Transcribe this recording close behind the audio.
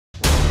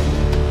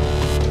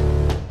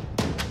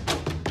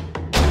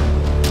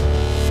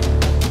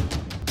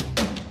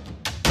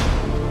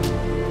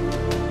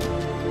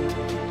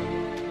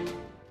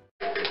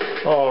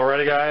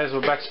Alrighty guys, we're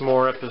back to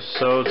more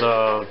episodes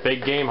of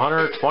Big Game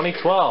Hunter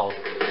 2012.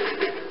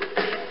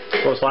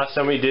 Of course, last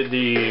time we did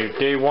the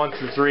day 1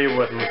 through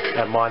 3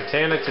 at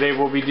Montana. Today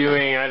we'll be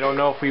doing, I don't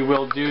know if we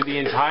will do the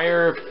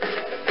entire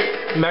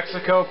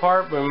Mexico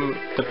part, but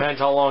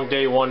depends how long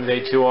day 1 and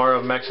day 2 are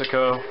of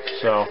Mexico,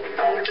 so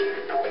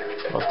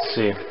let's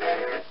see.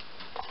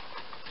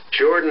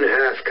 Jordan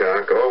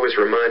Hathcock always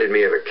reminded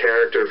me of a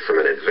character from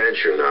an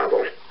adventure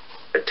novel.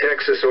 A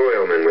Texas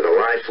oilman with a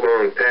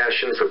lifelong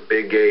passion for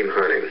big game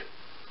hunting.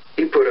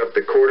 He put up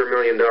the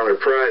 $250,000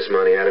 prize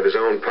money out of his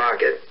own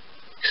pocket.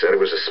 He said it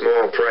was a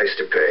small price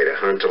to pay to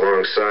hunt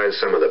alongside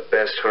some of the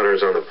best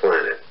hunters on the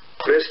planet.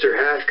 Mr.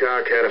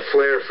 Hathcock had a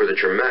flair for the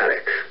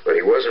dramatic, but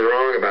he wasn't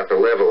wrong about the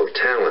level of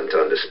talent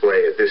on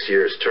display at this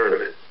year's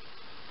tournament.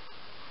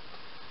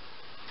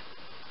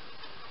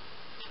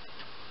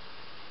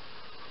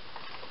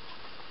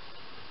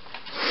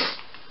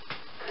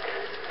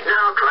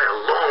 Now try a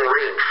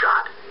long-range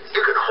shot.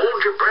 You can hold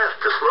your breath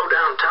to slow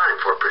down time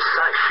for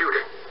precise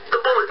shooting. The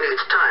bullet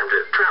needs time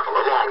to travel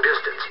a long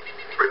distance.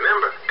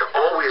 Remember to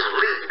always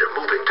lead a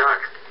moving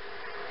target.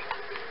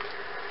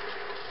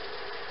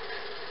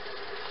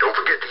 Don't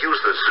forget to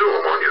use the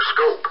zoom on your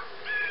scope.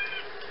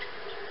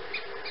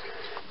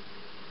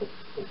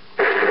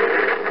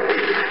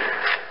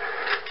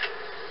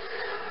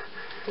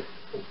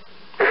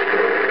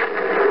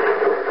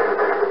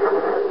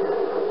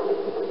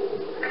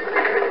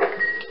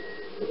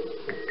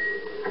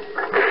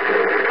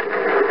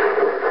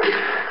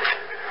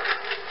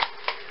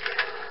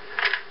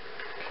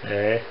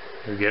 Okay,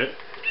 you get it?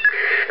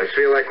 I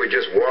feel like we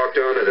just walked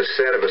onto the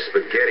set of a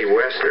spaghetti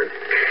western.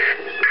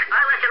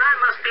 I reckon I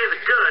must be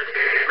the good.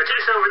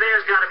 Matisse over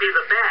there's got to be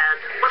the bad.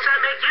 What's that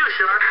make you,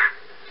 Sharp?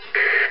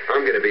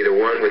 I'm gonna be the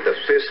one with the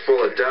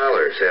fistful of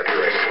dollars after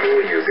I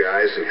school you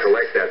guys and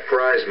collect that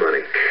prize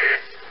money.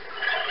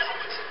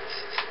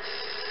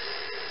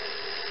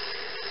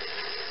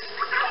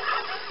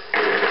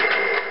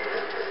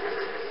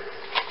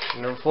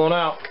 Never flown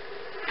out.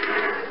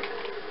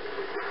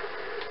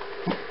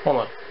 Hold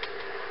on.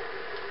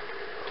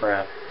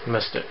 Crap,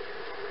 missed it.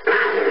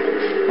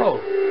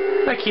 Oh,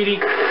 hi kitty.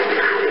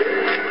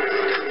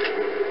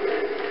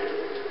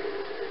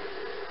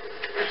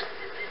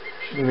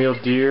 Mule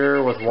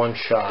deer with one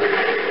shot.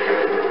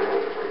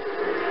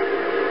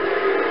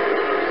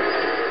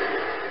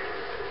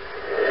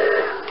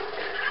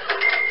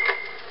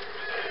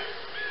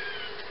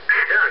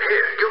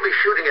 You'll be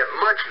shooting at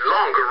much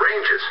longer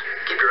ranges.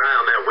 Keep your eye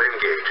on that wind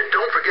gauge, and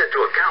don't forget to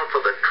account for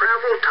the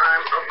travel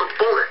time of the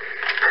bullet.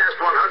 Past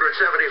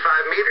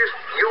 175 meters,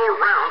 your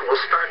round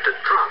will start to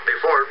drop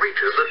before it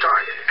reaches the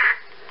target.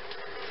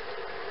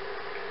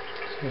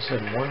 I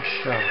said one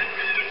shot.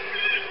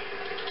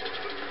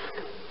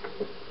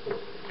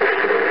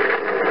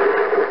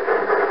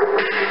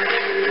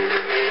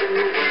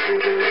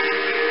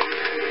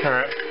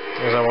 Alright,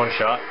 there's that one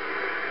shot.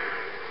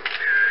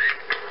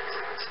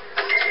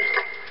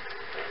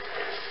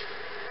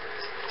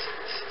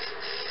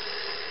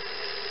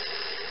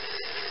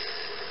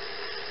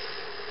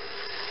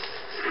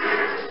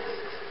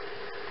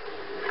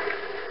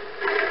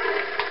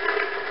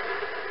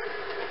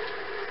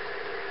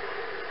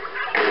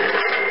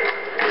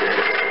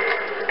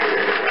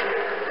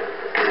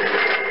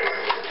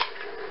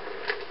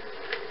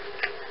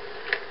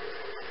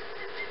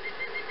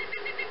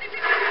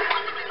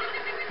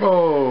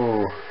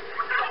 Oh.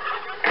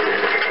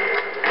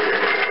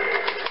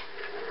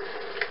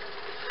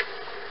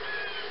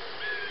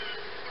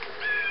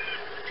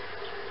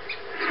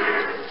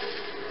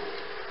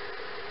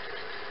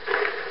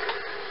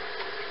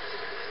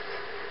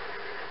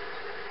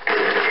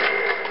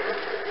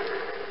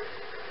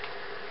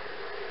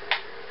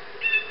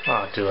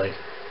 Ah, too late.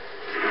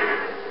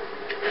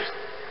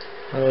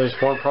 Well, there's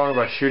one problem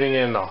about shooting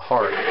in the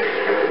heart.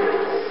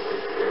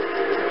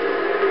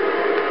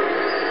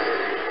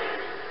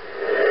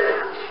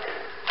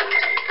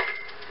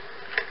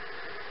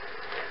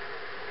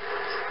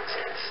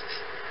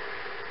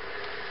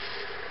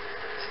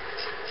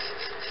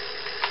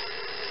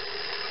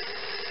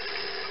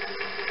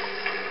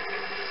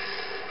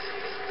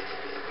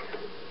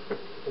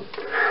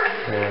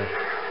 Yeah.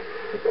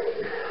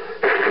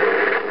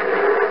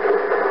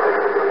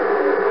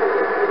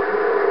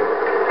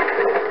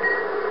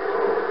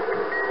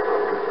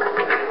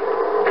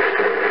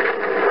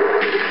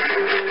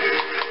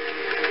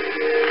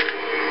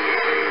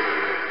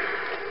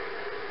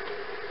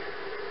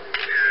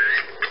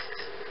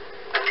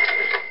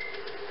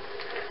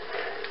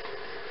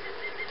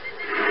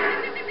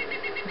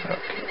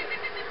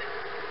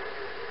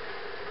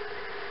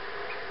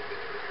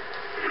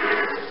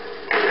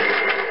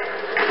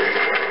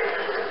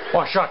 Oh,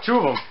 I shot two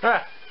of them.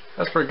 Ah,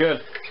 that's pretty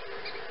good.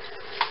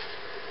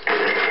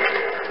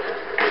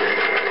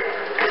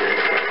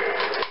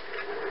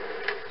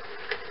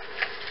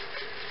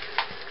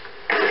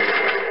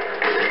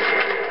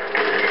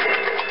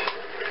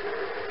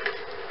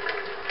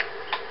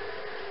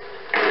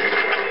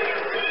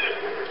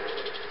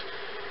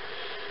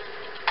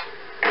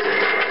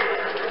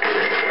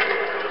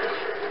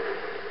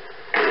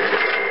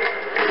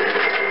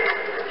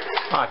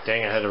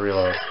 had to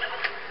reload.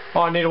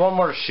 Oh, I needed one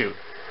more to shoot.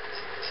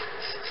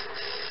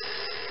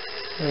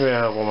 Maybe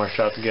I have one more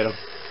shot to get him.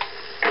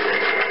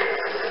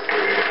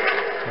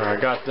 Alright,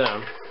 I got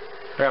them.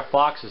 I got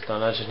foxes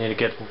done, I just need to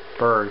get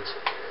birds.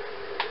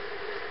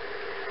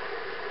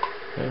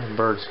 Yeah,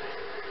 birds.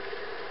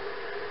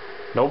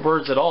 No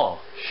birds at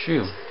all.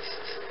 Shoot.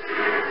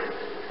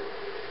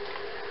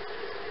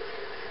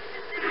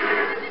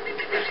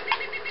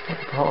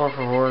 Power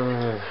for more than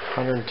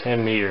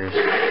 110 meters.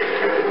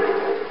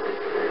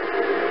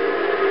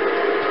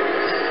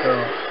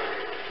 Oh.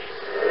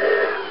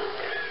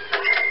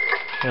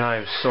 And I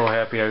am so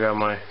happy I got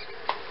my...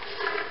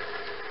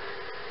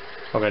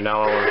 Okay,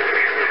 now I want...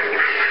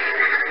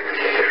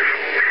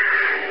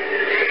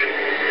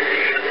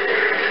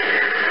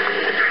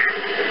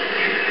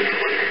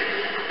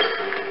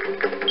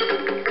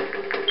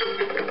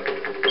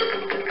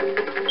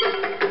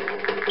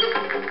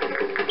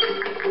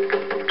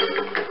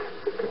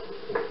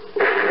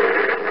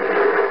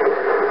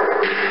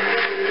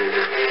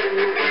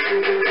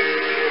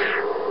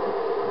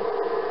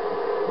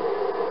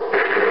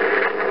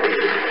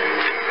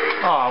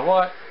 Aw,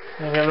 what?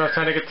 I didn't have enough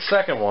time to get the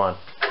second one.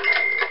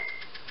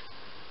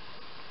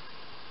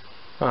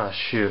 Ah,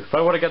 shoot. If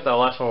I would have got that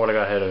last one, I would have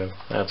got ahead of him.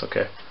 That's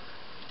okay.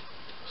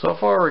 So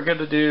far, we're good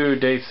to do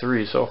day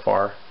 3 so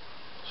far.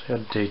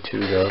 Let's see how day 2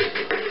 goes.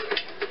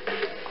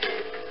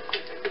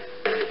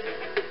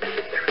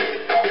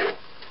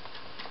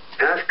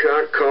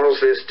 Hathcock calls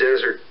this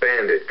desert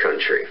bandit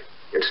country.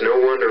 It's no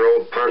wonder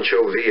old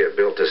Pancho Villa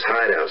built his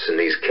hideouts in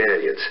these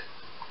canyons.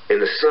 In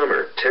the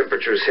summer,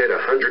 temperatures hit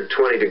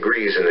 120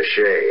 degrees in the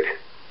shade.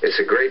 It's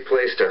a great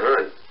place to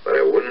hunt, but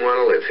I wouldn't want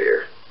to live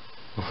here.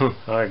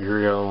 I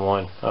agree on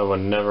one. I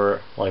would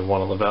never want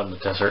to live out in the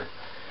desert.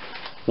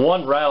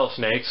 1,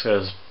 rattlesnakes,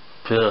 because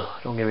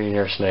don't get me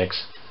near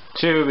snakes.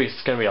 2, because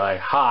it's gonna be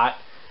hot,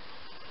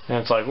 and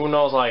it's who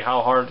knows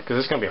how hard, because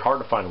it's gonna be hard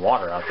to find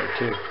water out there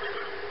too.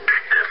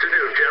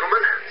 Afternoon,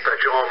 gentlemen.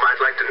 Thought you all might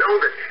like to know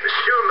that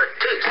Monsieur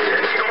Matisse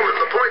had stolen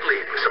the point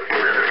lead with some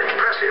rather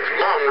impressive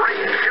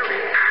long-range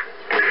shooting.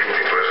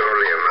 It was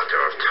only a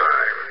matter of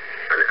time.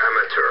 An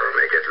amateur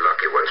may get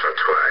lucky once or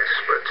twice,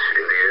 but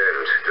in the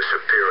end, the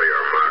superior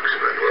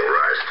marksman will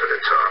rise to the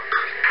top.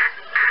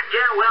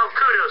 Yeah, well,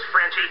 kudos,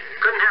 Frenchie.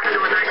 Couldn't happen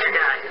to a nicer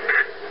guy.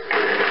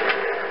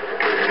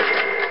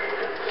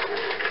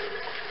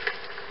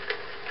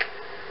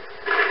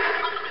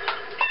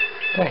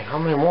 Dang, how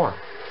many more?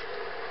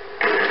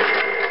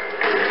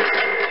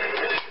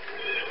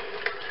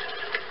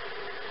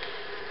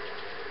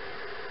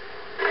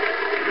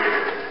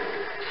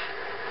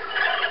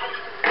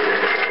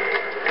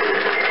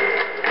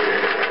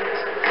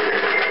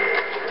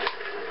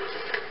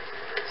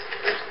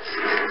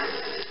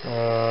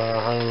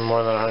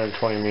 More than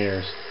 120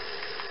 meters.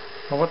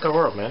 Oh, what the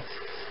world, man?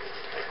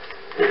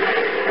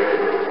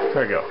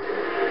 There we go. I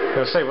was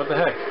gonna say, what the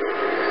heck?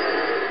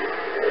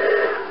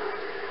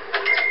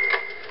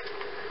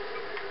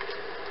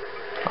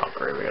 Oh,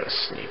 great, we gotta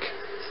sneak.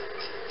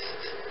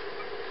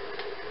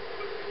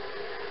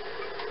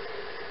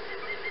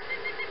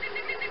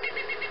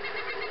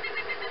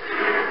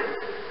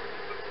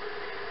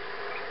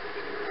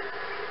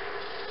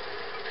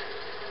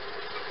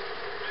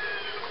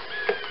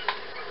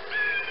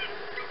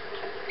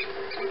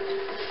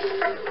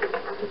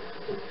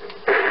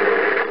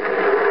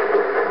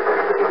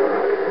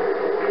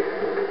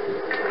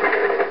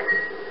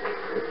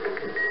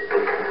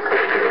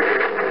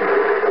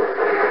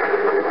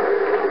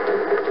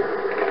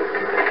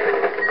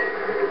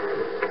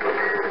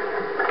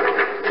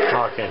 I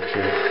can't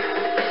shoot.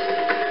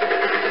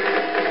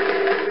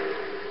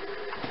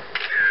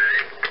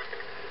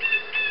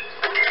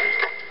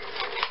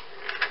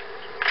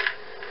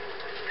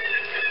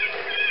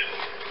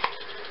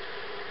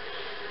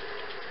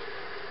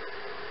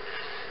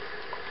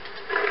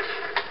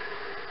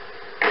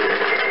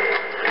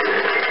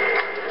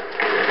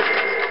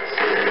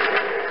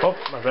 Oh,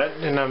 my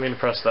bad. Did not mean to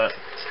press that.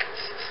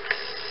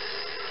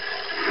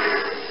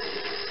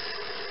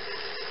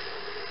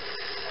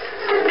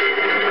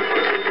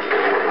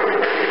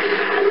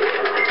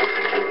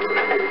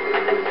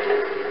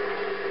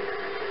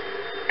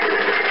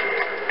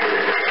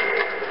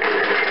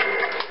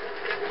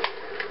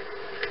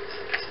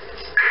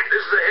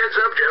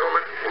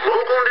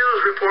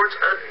 reports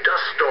a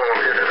dust storm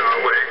headed our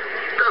way.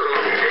 Doesn't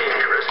look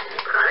dangerous,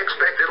 but I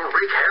expect it'll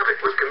wreak havoc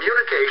with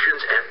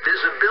communications and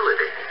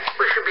visibility.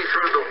 We should be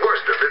through the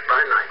worst of it by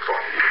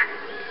nightfall.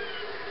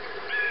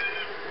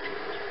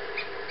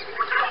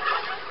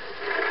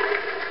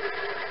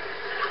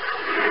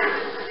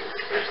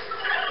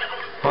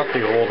 Not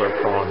the older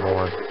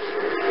pronghorn.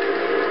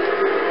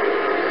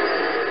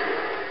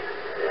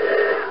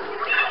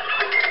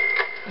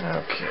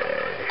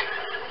 Okay.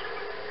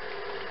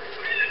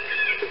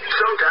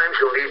 Sometimes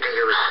you'll need to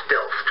use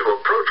stealth to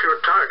approach your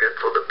target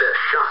for the best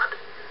shot.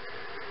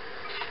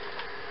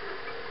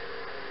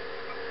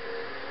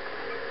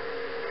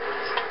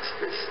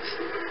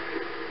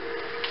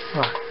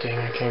 Ah, dang,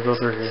 I can't go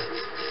through here.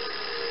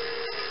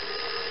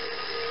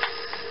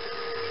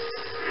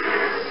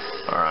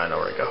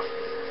 we go.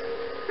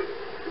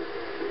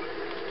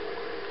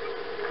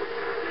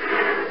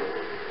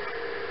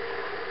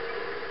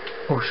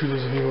 Oh shoot,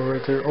 there's a hero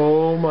right there.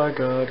 Oh my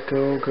god,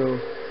 go, go.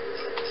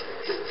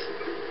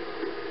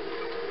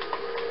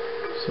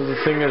 So the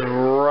thing is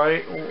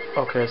right...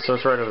 Okay, so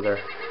it's right over there.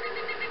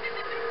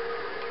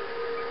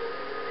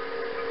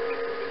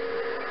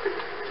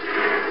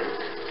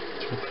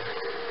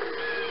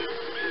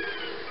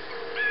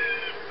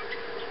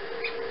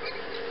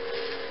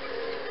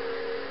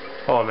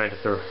 Oh, I made it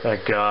through.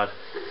 Thank God.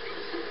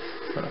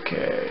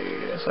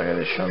 Okay, so I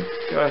gotta shoot.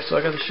 So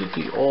I gotta shoot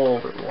the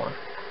older one.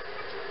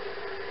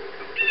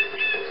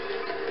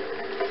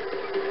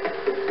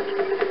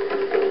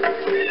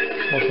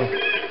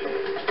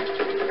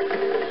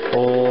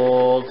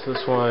 Old.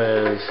 This one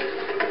is.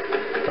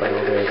 Oh,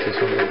 okay, this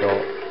one's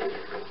adult.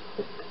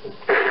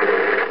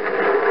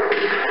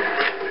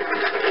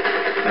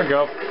 There we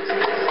go.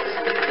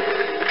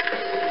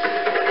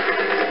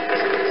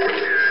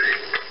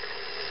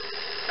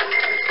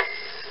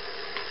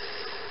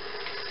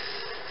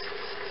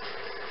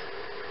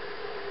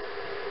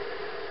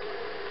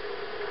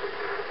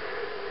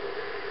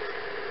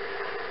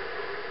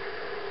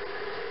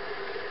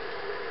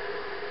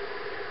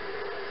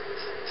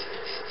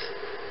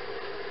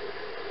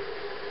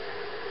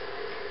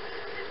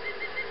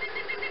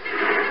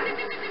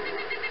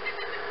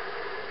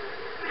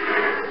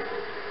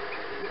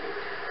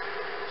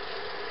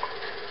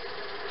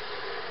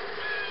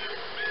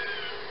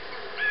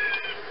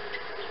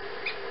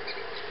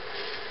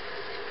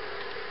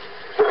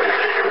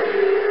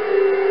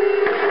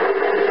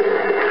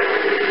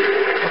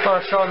 I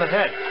shot in the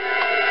head.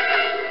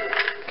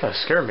 Kinda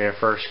scared me at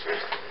first.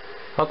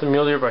 Not the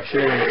mule deer by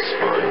shooting in its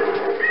spine.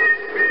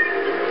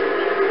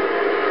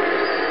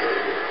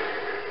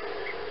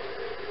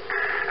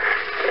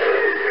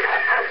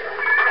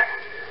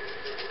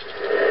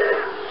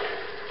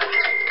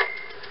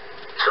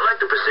 Select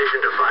the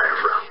position to fire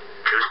from.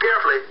 Choose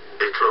carefully.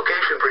 Its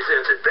location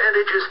presents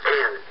advantages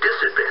and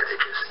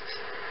disadvantages.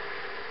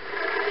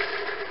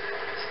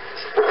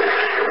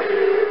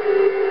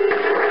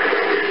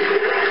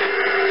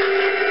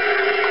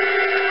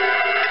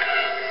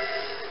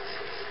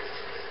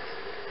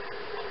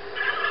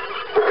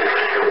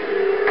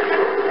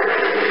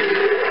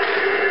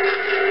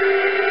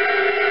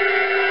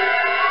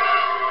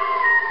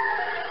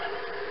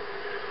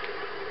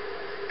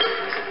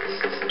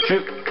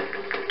 Shoot.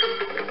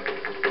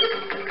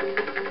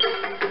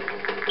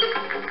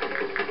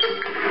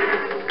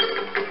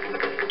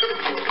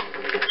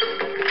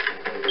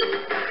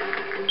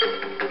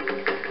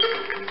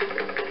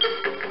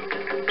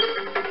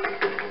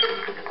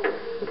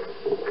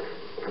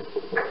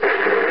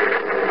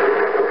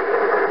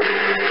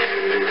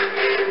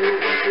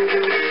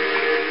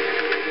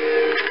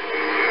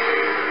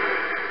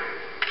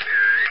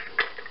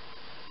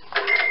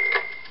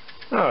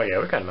 Oh yeah,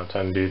 we got enough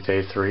time to do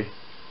day 3.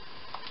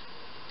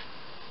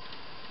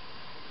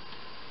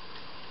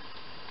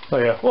 Oh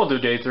yeah, we'll do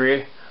day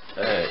 3.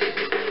 I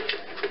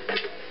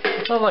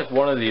felt like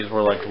one of these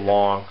were like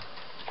long.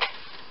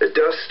 The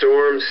dust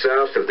storm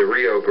south of the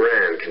Rio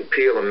Grande can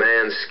peel a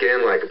man's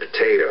skin like a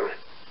potato.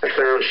 I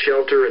found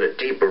shelter in a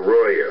deep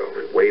arroyo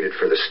and waited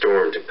for the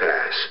storm to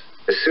pass.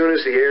 As soon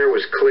as the air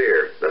was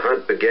clear, the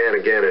hunt began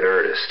again in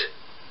earnest.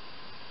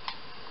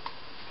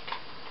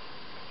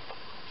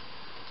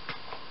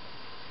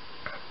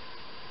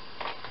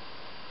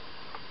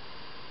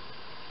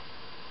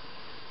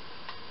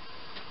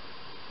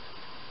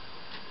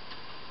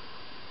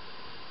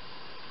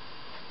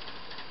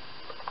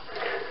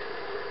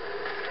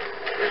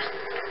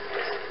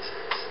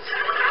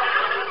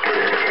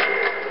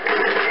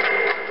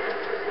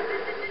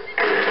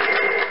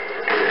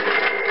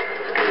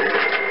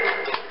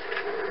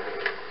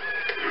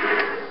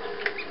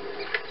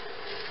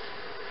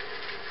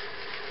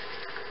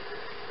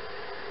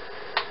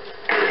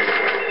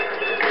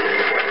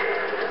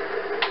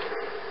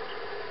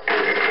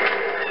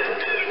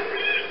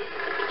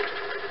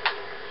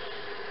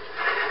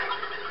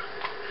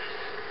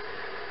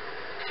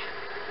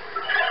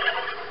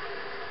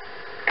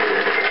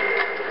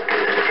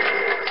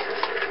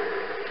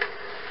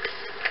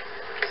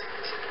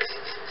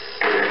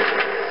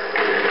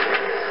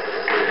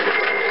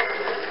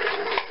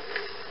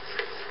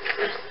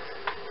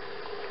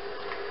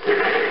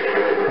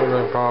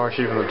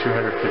 Achieving the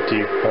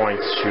 250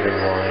 points shooting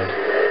line.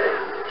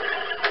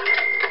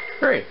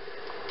 Great.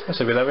 I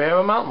said that we have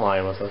a mountain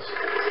lion with us.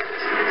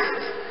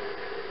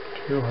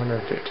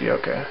 250,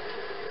 okay.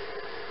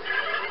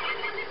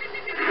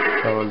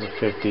 That one's a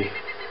 50.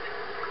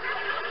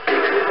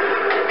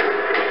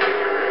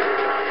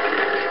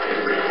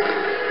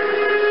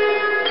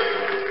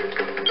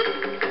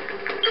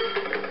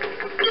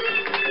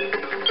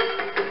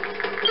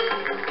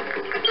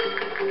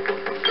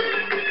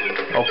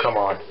 Oh, come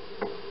on.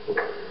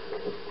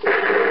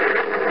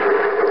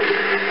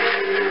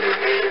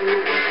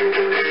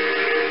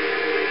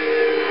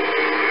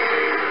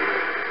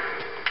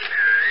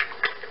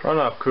 Run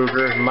up,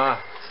 cougar.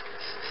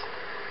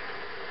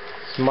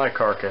 It's my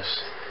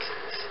carcass.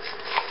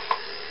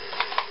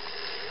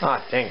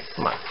 Ah, dang it.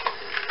 Come on.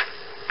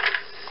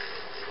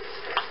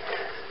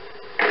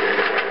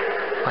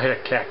 I hit a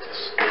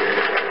cactus.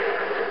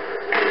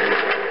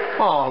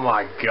 Oh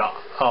my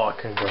god. Oh, I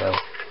couldn't go that way.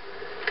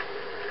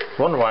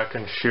 I wonder why I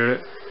couldn't shoot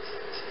it.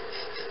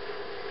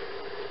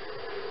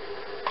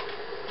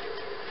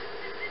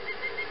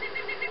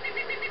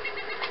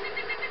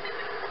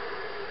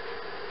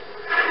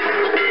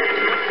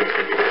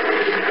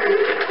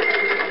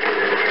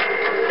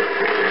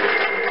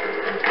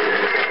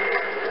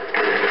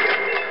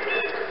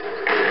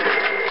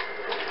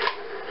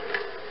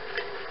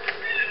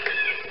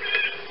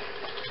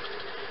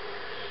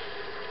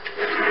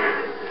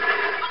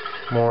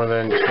 More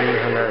than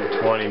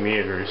 220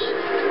 meters.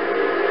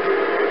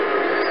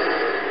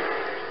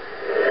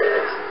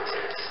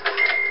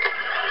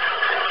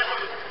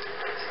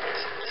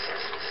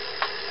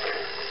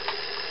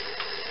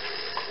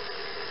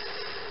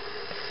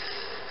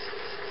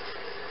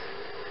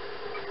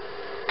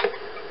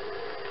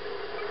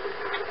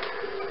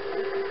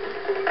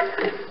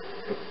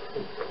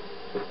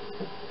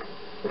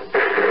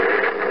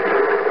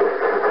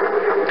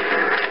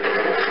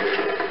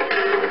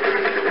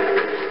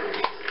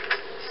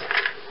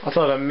 I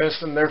thought I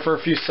missed him there for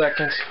a few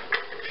seconds.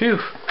 Phew.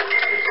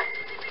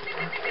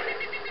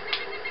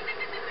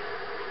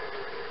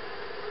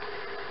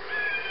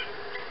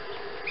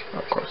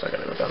 Of course I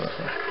gotta go down this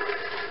way.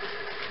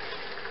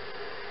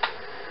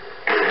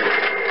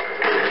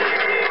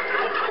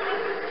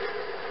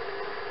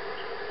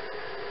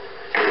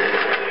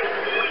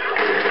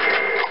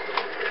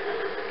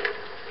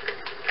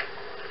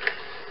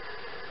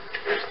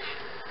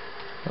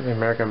 The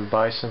American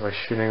bison by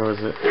shooting with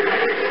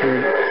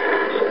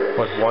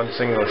one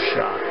single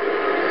shot.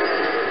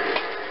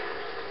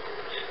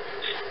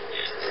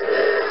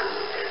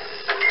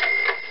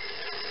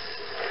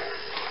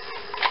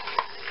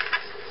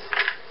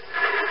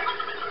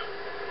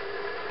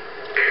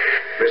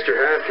 Mr.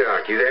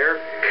 Hathcock, you there?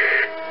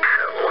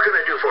 What can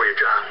I do for you,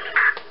 John?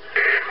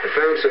 I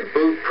found some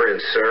boot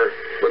prints, sir.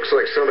 Looks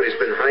like somebody's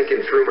been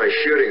hiking through my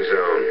shooting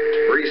zone.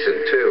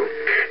 Recent, too.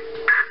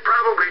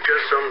 Probably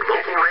just some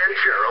local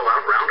ranchero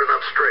out rounding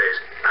up strays.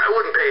 I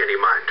wouldn't pay any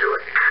mind to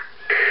it.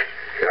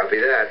 Copy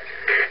that.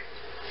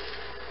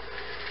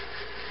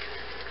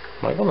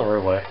 Am I going the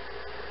right way?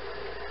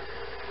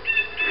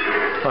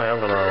 Oh yeah, I'm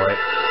going the right way.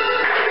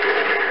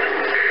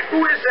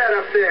 Who is that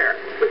up there?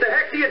 What the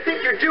heck do you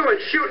think you're doing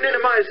shooting into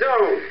my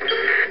zone?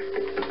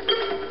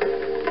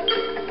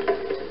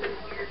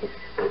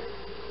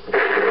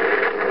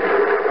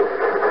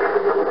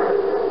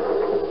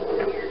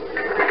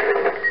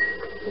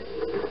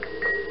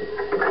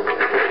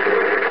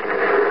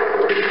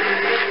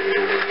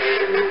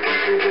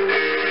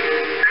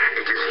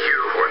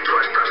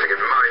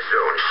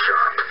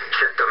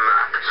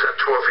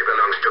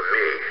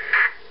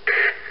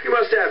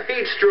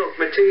 Heat stroke,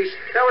 Matisse.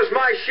 That was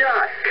my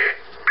shot.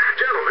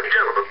 Gentlemen,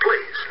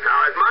 please. Now,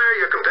 I admire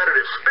your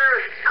competitive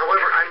spirit.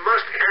 However, I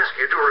must ask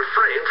you to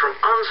refrain from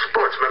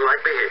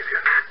unsportsmanlike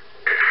behavior.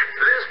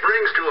 This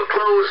brings to a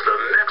close the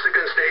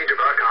Mexican stage of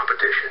our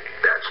competition.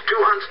 That's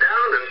 2 hunts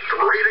down and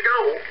 3 to go.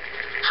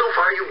 So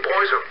far, you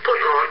boys are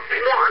putting on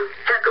one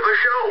heck of a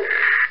show.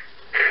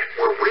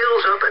 We're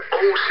wheels up at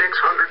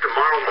 0600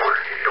 tomorrow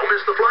morning. Don't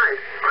miss the flight,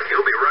 or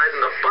you'll be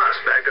riding the bus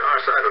back to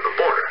our side of the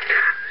border.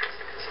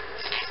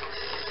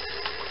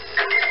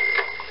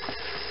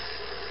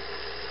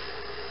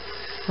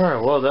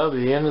 Alright, well that'll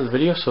be the end of the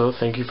video, so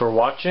thank you for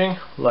watching,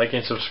 like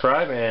and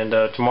subscribe,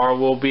 and tomorrow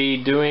we'll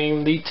be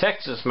doing the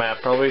Texas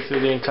map, probably through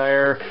the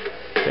entire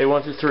day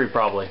 1 through 3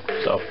 probably,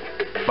 so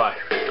bye.